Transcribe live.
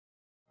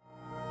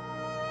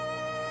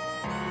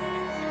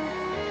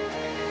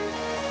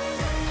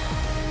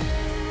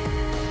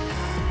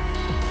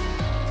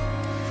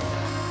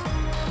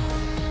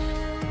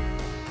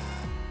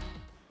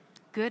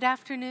Good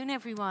afternoon,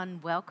 everyone.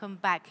 Welcome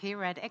back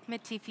here at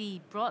ECCMID TV,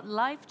 brought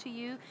live to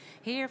you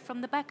here from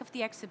the back of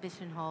the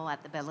exhibition hall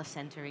at the Bella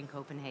Center in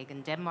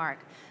Copenhagen, Denmark.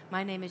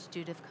 My name is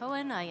Judith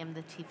Cohen. I am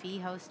the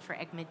TV host for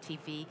ECCMID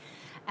TV,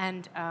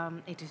 and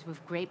it is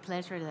with great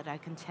pleasure that I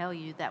can tell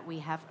you that we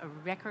have a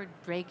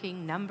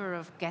record-breaking number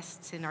of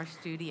guests in our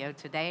studio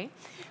today.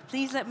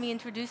 Please let me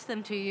introduce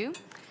them to you.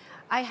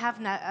 I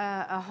have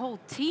a whole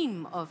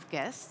team of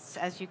guests,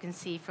 as you can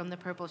see from the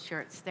purple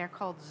shirts. They're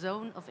called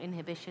Zone of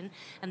Inhibition,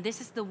 and this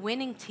is the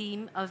winning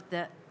team of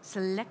the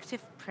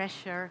Selective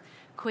Pressure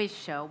quiz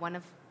show, one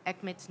of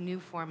ECCMID's new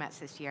formats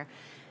this year.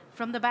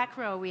 From the back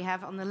row, we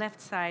have, on the left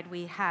side,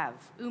 we have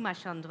Uma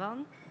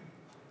Chandran.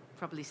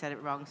 Probably said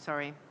it wrong,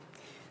 sorry.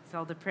 It's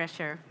all the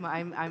pressure.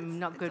 I'm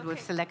not good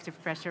with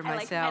selective pressure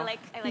myself.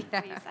 I like the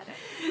way you said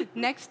it.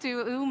 Next to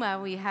Uma,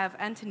 we have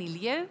Anthony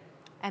Lieu.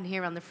 And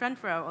here on the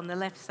front row, on the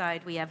left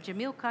side, we have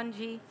Jamil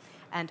Kanji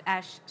and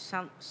Ash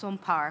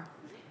Sompar.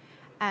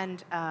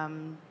 And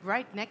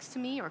right next to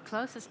me, or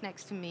closest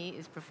next to me,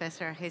 is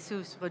Professor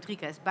Jesús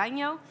Rodríguez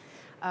Baño,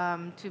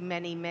 to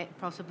many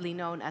possibly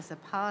known as the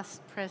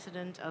past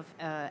president of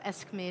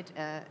ESCCMID,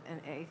 an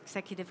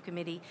executive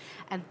committee,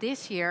 and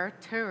this year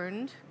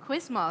turned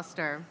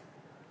quizmaster.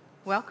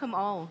 Welcome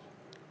all.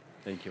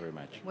 Thank you very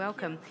much.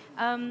 Welcome.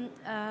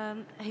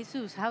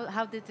 Jesús,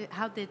 how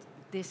did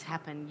this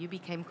happen? You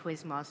became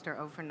quizmaster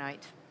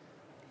overnight.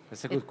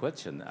 That's a good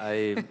question.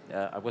 I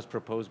was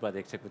proposed by the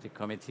executive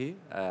committee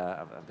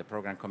of the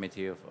program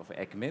committee of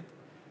ECCMID,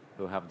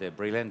 who have the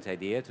brilliant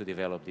idea to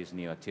develop this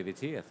new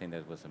activity. I think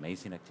that was an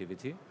amazing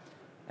activity.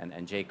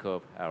 And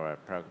Jacob, our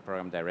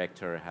program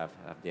director, have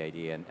the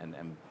idea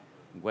and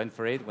went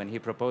for it. When he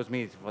proposed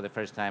me for the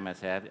first time, I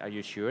said, "Are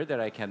you sure that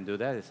I can do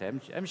that?" He said,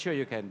 I'm sure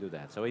you can do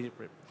that. So he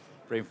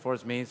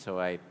reinforced me, so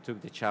I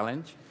took the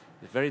challenge.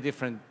 It's very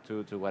different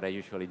to what I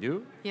usually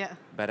do, yeah.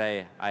 But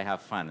I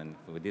have fun, and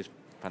with these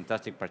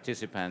fantastic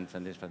participants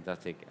and these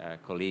fantastic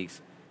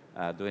colleagues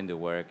doing the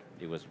work,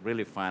 it was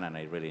really fun, and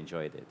I really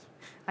enjoyed it.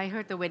 I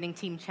heard the winning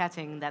team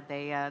chatting that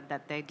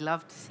they'd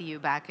love to see you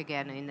back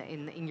again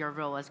in your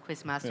role as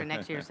quizmaster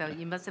next year. So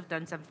you must have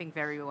done something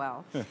very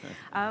well.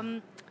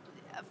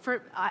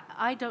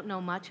 I don't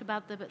know much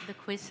about the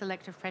quiz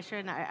Selective Pressure,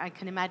 and I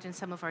can imagine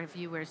some of our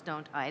viewers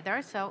don't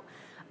either. So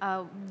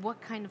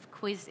what kind of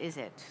quiz is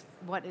it?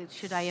 What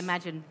should I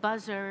imagine?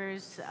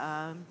 Buzzers?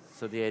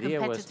 So the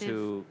idea was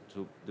to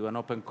do an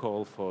open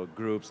call for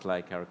groups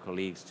like our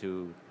colleagues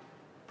to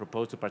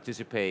propose to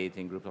participate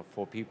in groups of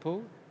 4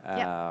 people.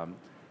 Yep.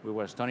 We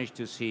were astonished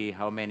to see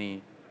how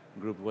many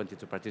groups wanted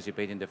to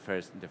participate in the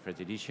first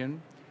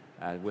edition.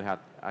 We had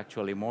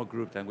actually more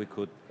groups than we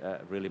could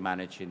really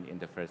manage in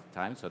the first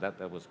time, so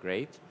that was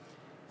great.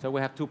 So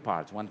we have 2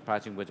 parts. One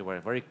part in which there were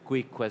very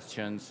quick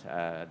questions,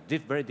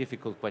 very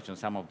difficult questions,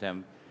 some of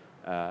them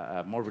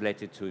more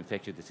related to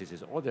infectious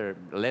diseases, other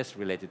less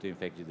related to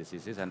infectious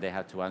diseases, and they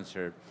had to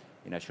answer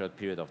in a short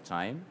period of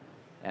time.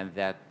 And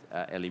that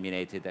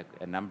eliminated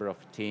a number of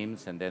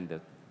teams, and then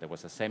there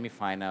was a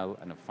semi-final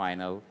and a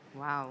final.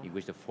 Wow. In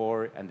which the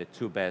 4 and the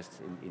 2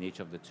 best in each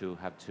of the 2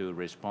 had to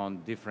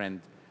respond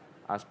different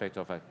aspects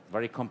of a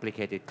very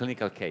complicated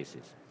clinical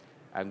cases.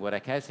 And what I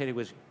can say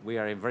was we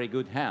are in very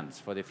good hands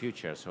for the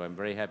future, so I'm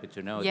very happy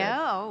to know that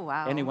oh,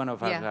 wow. any one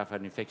of us who have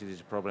an infectious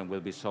disease problem will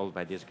be solved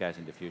by these guys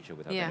in the future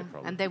without any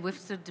problem. And they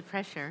withstood the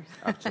pressure.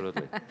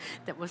 Absolutely.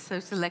 That was so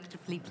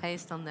selectively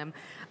placed on them.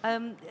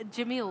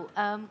 Jamil,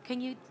 can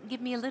you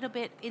give me a little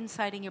bit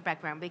insight in your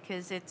background?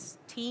 Because it's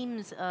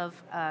teams of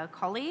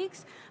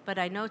colleagues, but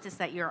I noticed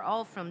that you're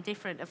all from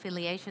different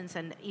affiliations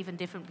and even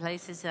different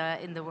places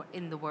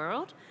in the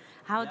world.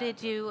 How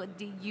did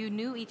you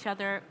knew each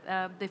other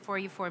before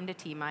you formed a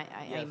team, I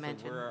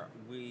imagine? So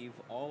we've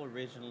all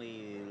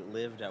originally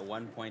lived at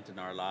one point in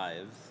our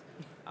lives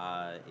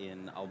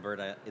in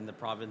Alberta, in the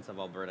province of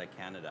Alberta,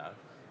 Canada.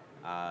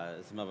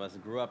 Some of us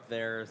grew up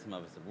there, some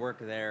of us have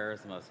worked there,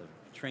 some of us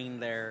have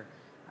trained there.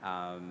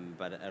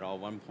 But at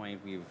one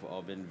point, we've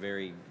all been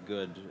very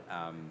good,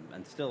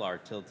 and still are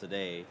till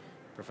today,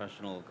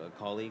 professional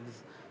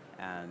colleagues.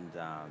 And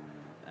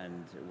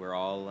we're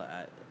all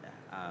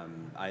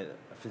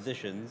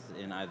physicians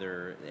in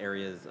either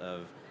areas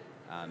of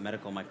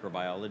medical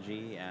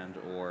microbiology and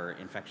or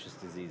infectious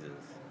diseases.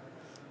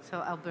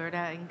 So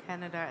Alberta in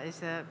Canada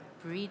is a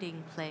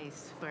breeding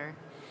place for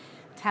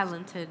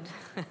talented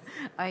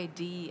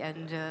ID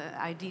and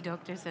ID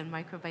doctors and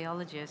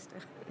microbiologists.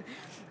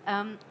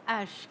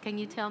 Ash, can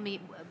you tell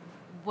me,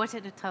 was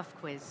it a tough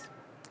quiz?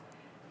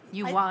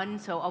 You won,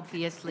 so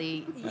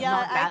obviously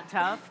not that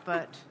tough,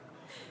 but...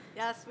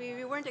 Yes,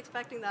 we weren't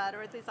expecting that,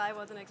 or at least I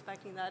wasn't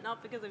expecting that.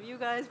 Not because of you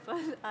guys,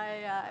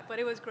 but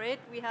it was great.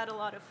 We had a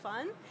lot of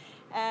fun,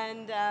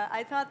 and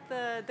I thought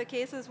the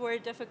cases were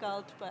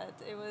difficult, but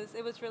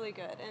it was really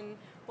good. And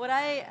what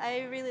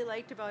I really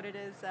liked about it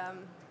is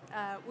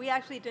we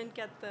actually didn't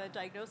get the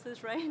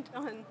diagnosis right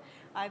on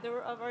either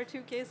of our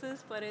 2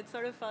 cases, but it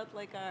sort of felt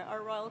like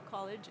our Royal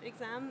College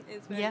exam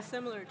is very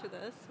similar to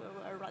this,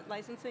 our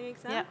licensing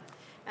exam. Yeah.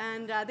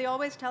 And they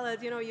always tell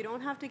us, you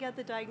don't have to get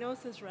the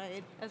diagnosis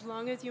right as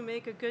long as you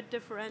make a good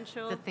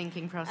differential. The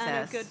thinking process.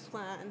 And a good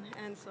plan.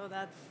 And so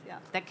that's,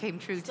 That came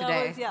true so today.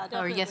 that was, definitely.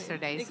 Or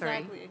yesterday,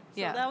 exactly.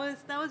 sorry. So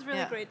that was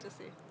really great to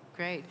see.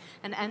 Great.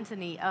 And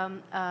Anthony,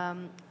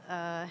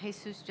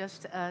 Jesus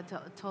just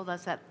told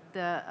us that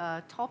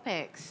the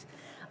topics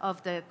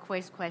of the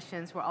quiz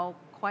questions were all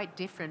quite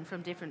different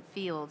from different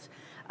fields.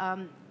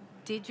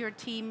 Did your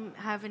team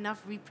have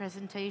enough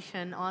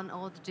representation on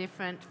all the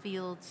different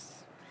fields?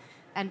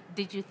 And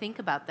did you think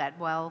about that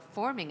while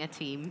forming a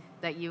team,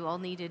 that you all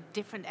needed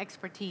different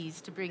expertise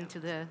to bring to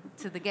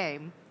the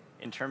game?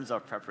 In terms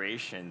of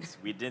preparations,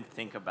 we didn't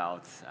think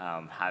about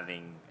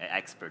having an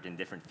expert in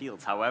different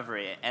fields. However,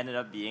 it ended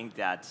up being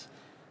that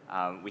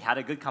we had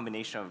a good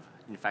combination of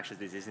infectious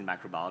disease and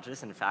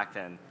microbiologists. In fact,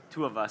 and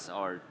two of us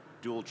are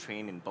dual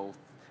trained in both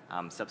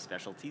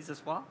subspecialties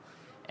as well.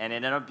 And it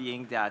ended up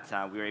being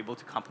that we were able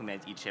to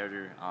complement each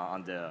other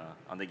on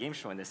the game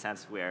show in the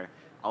sense where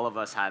all of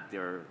us had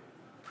their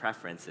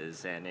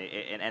preferences, and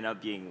it ended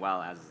up being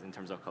well as in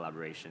terms of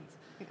collaborations.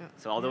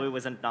 So although it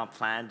wasn't not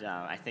planned,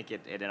 I think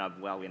it ended up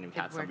well and we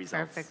had some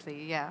results.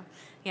 Perfectly, yeah.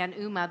 And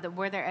Uma,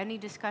 were there any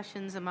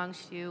discussions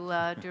amongst you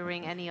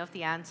during any of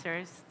the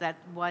answers that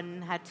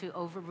one had to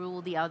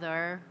overrule the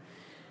other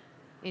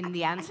in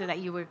the answer that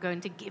you were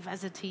going to give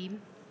as a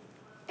team?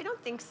 I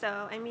don't think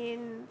so. I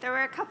mean, there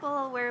were a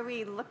couple where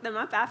we looked them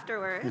up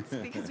afterwards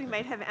because we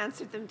might have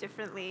answered them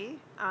differently.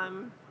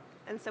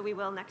 And so we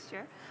will next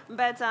year.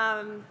 But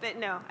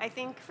no, I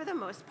think for the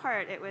most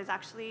part, it was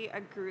actually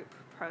a group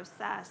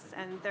process,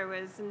 and there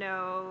was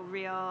no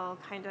real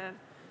there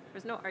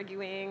was no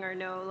arguing or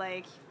no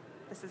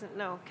this isn't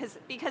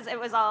because it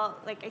was all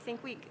I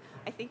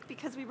think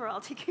because we were all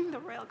taking the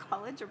Royal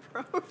College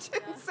approach,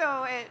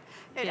 so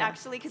it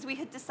actually, because we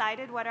had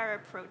decided what our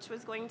approach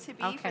was going to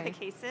be for the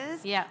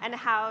cases and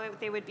how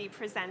they would be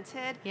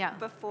presented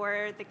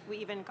before we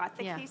even got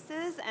the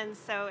cases, and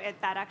so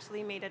that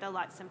actually made it a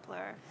lot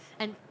simpler.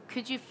 And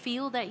could you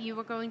feel that you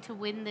were going to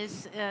win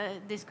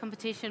this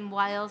competition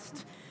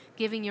whilst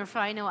giving your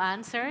final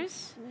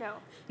answers? No.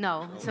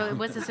 No, so it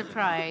was a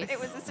surprise. It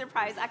was a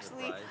surprise,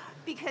 actually,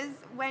 because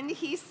when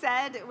he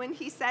said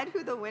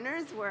who the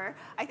winners were,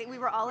 I think we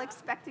were all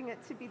expecting it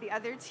to be the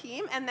other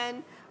team, and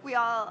then we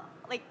all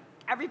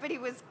everybody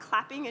was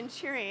clapping and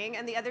cheering,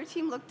 and the other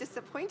team looked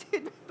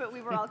disappointed, but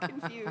we were all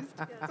confused.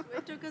 Yes,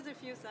 it took us a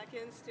few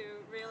seconds to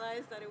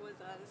realize that it was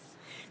us.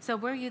 So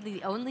were you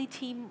the only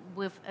team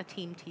with a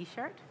team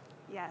T-shirt?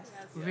 Yes.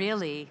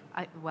 Really?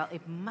 Well,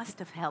 it must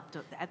have helped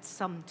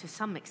to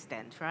some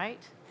extent, right?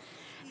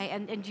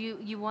 And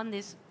you won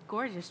this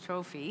gorgeous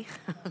trophy.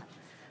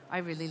 I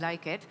really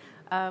like it.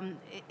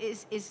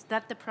 Is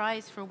that the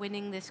prize for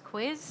winning this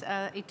quiz?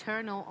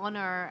 Eternal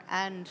honor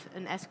and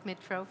an ESCMID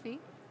trophy?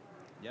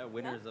 Yeah,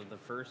 winners of the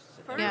first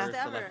ever.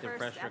 Selective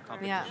Pressure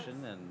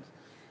competition. And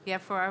yeah,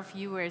 for our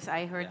viewers,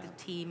 I heard the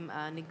team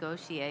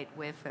negotiate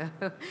with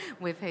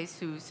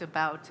Jesus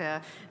about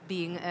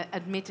being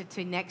admitted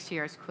to next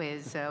year's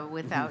quiz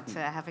without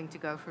having to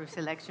go through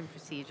selection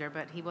procedure,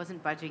 but he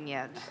wasn't budging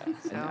yet.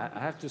 So. And I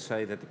have to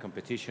say that the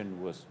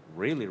competition was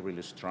really,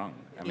 really strong.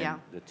 I mean,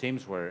 the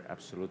teams were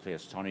absolutely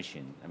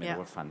astonishing. I mean, they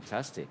were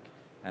fantastic.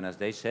 And as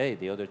they say,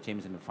 the other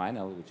teams in the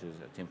final, which is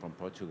a team from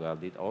Portugal,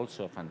 did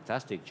also a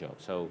fantastic job.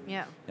 So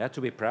they had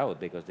to be proud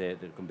because the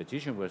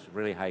competition was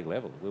really high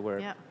level. We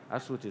were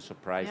absolutely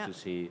surprised to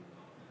see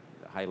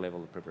the high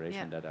level of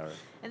preparation that our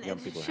young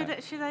people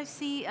had. Should I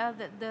see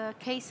the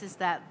cases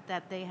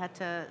that they had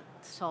to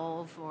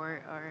solve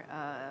or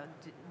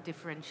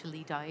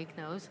differentially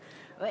diagnose?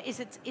 Is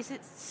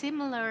it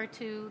similar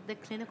to the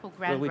clinical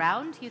grand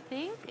round, you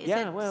think?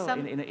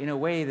 In a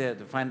way,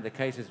 the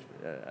cases,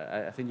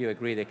 I think you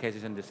agree, the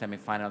cases in the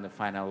semi-final and the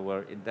final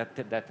were in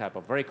that type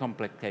of very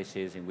complex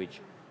cases in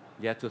which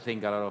you have to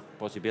think a lot of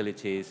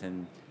possibilities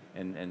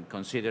and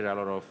consider a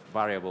lot of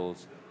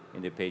variables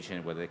in the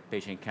patient, where the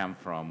patient come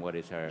from, what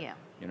is her,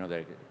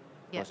 their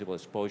possible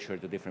exposure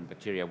to different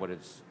bacteria, what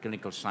is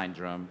clinical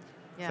syndrome.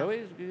 So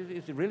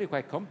it's really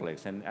quite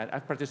complex, and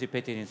I've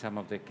participated in some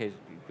of the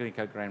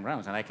clinical grand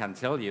rounds, and I can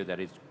tell you that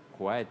it's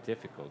quite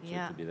difficult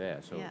to be there.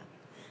 So.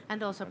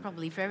 And also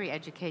probably very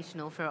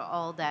educational for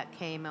all that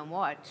came and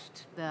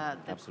watched the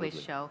quiz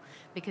show,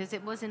 because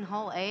it was in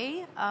Hall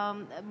A.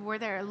 Were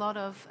there a lot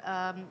of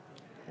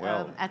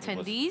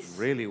attendees? It was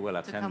really well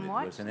attended,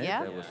 wasn't it?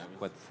 Yeah. It was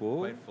quite full.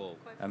 Quite full.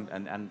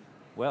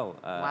 Wow.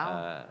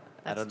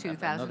 I don't know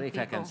if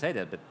I can say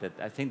that, but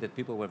I think that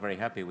people were very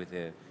happy with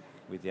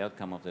the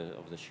outcome of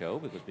the show,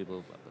 because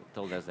people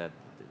told us that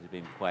it's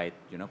been quite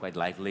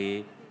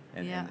lively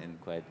and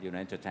quite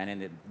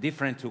entertaining,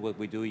 different to what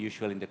we do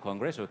usually in the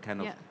Congress, or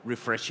kind of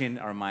refreshing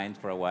our mind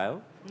for a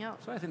while.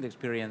 So I think the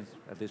experience,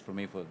 at least for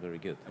me, was very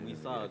good. And we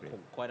saw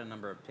quite a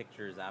number of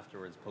pictures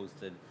afterwards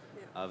posted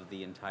of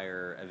the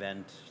entire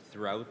event,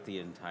 throughout the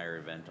entire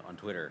event on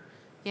Twitter.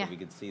 So we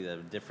could see the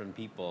different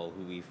people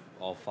who we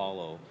all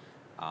follow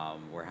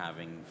were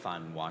having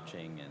fun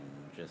watching and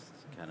just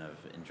kind of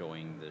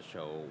enjoying the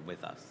show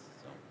with us.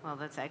 So. Well,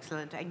 that's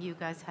excellent. And you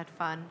guys had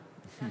fun?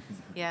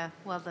 Yeah,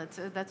 well,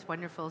 that's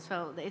wonderful.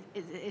 So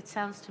it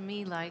sounds to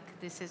me like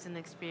this is an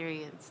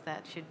experience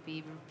that should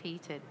be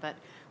repeated, but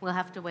we'll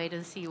have to wait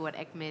and see what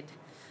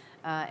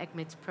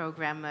ECCMID's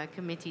program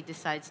committee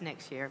decides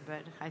next year.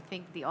 But I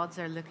think the odds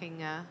are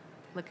looking up.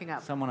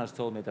 Someone has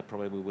told me that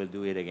probably we will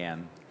do it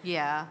again.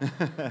 Yeah,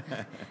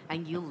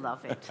 and you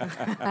love it.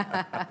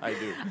 I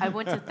do. I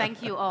want to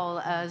thank you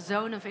all,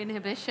 Zone of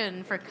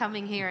Inhibition, for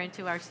coming here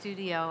into our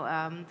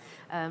studio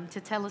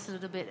to tell us a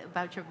little bit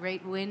about your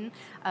great win.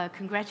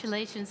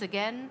 Congratulations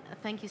again.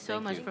 Thank you so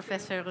much,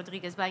 Professor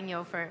Rodríguez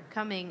Baño, for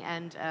coming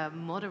and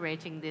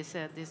moderating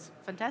this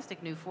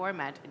fantastic new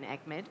format in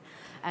ECCMID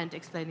and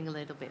explaining a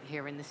little bit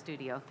here in the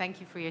studio.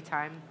 Thank you for your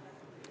time.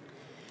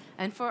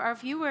 And for our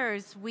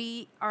viewers,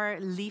 we are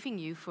leaving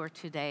you for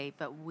today,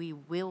 but we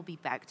will be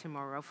back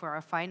tomorrow for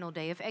our final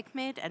day of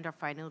ECCMID and our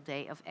final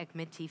day of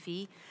ECCMID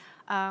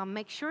TV.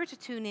 Make sure to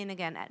tune in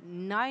again at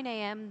 9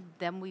 a.m.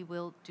 Then we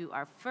will do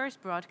our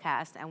first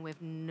broadcast, and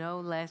with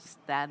no less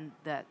than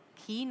the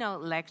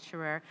keynote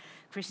lecturer,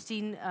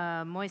 Christine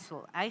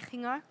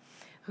Moisel-Eichinger,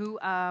 who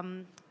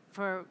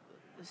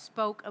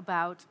spoke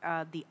about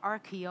the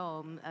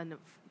archaeome, and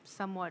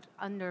somewhat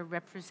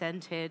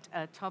underrepresented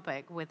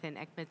topic within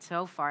ECCMID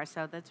so far.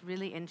 So that's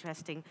really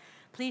interesting.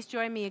 Please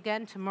join me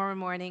again tomorrow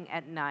morning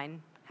at 9.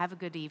 Have a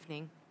good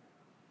evening.